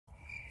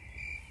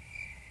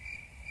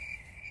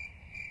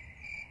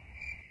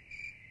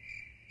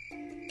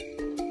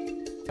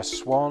A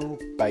swan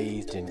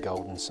bathed in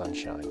golden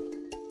sunshine.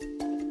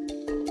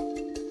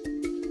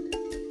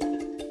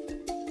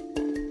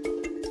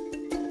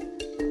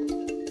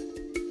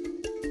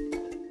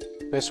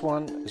 This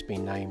one has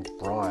been named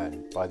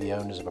Brian by the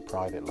owners of a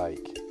private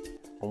lake,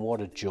 and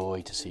what a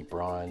joy to see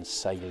Brian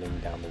sailing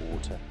down the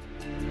water.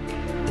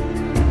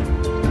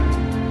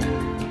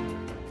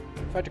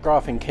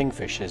 Photographing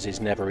kingfishers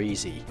is never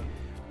easy.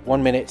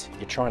 One minute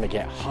you're trying to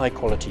get high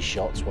quality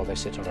shots while they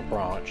sit on a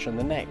branch, and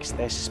the next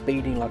they're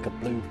speeding like a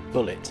blue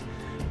bullet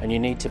and you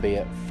need to be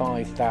at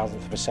 5,000th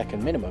of a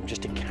second minimum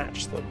just to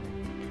catch them.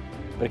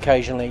 But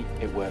occasionally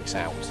it works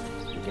out.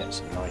 You get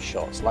some nice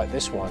shots like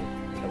this one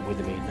at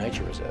Withermead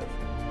Nature Reserve.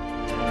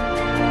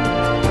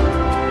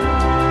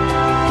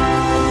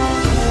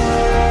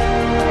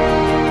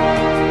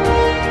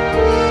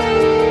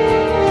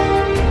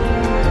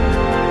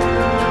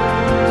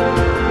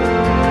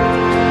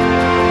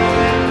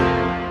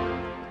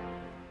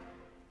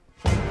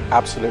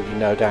 Absolutely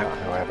no doubt,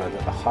 however,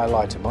 that the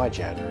highlight of my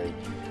January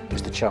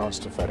was the chance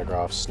to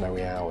photograph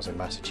snowy owls in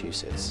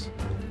Massachusetts.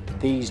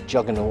 These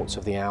juggernauts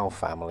of the owl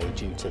family,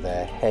 due to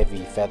their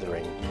heavy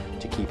feathering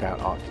to keep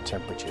out Arctic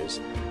temperatures,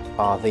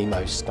 are the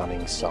most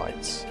stunning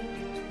sights.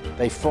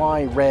 They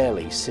fly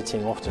rarely,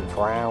 sitting often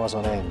for hours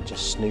on end,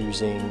 just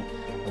snoozing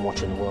and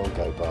watching the world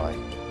go by.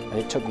 And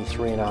it took me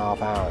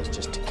 3.5 hours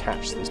just to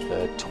catch this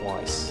bird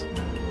twice.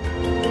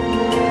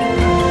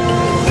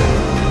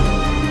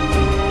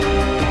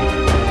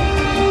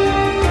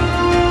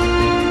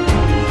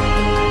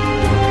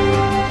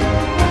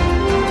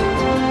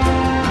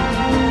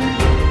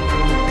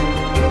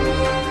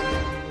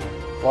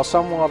 While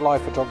some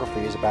wildlife photography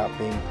is about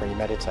being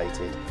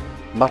premeditated,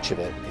 much of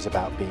it is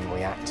about being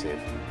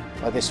reactive,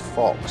 like this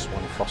fox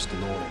one frosty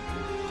morning,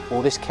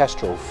 or this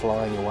kestrel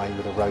flying away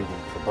with a rodent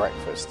for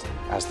breakfast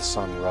as the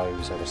sun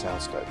rose over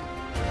South Stoke.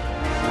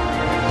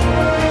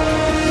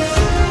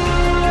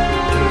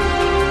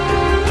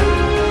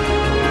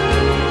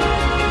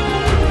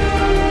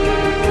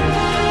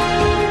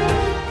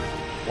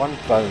 One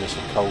bonus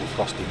of cold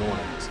frosty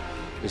mornings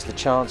is the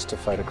chance to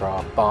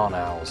photograph barn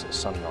owls at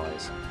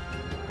sunrise.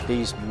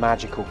 These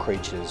magical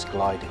creatures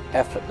glide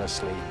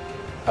effortlessly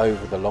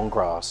over the long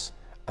grass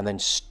and then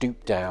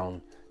stoop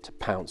down to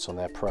pounce on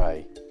their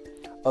prey.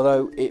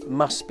 Although it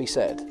must be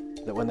said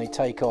that when they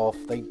take off,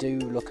 they do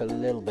look a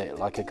little bit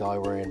like a guy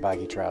wearing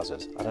baggy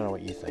trousers. I don't know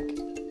what you think.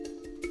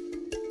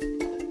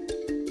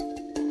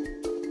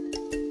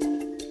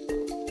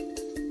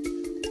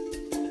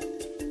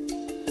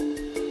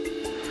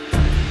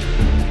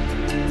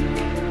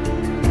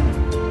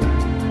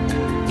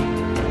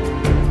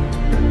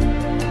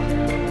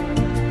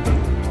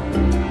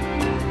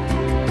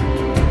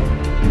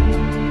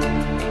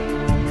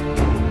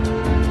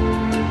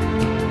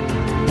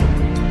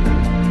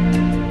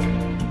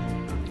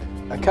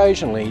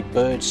 Occasionally,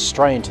 birds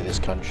stray into this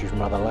country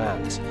from other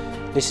lands.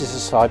 This is a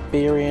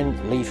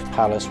Siberian leaf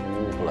Pallas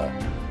warbler,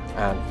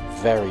 and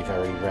very,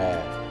 very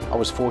rare. I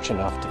was fortunate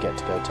enough to get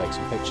to go take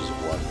some pictures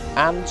of one,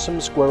 and some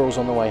squirrels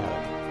on the way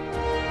home.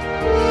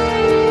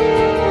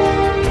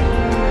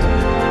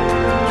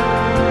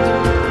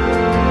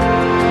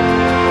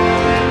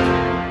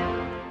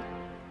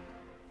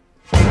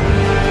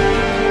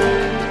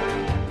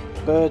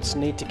 Birds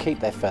need to keep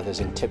their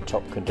feathers in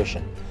tip-top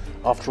condition.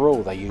 After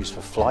all, they're used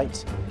for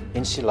flight,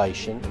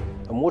 insulation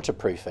and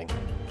waterproofing.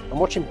 And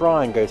watching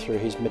Brian go through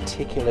his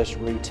meticulous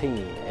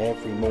routine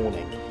every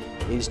morning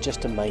is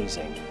just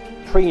amazing.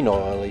 Preen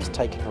oil is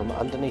taken from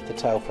underneath the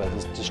tail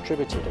feathers and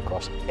distributed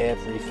across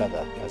every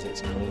feather as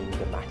it's cleaned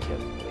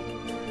immaculately.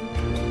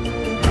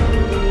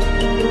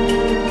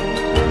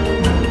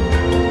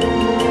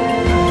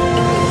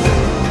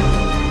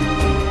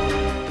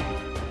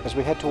 As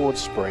we head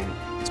towards spring,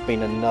 it's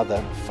been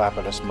another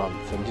fabulous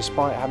month, and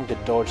despite having to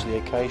dodge the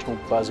occasional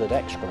buzzard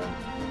excrement,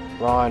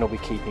 Brian will be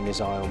keeping his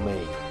eye on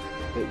me.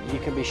 But you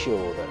can be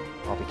sure that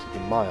I'll be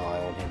keeping my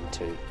eye on him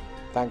too.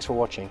 Thanks for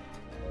watching.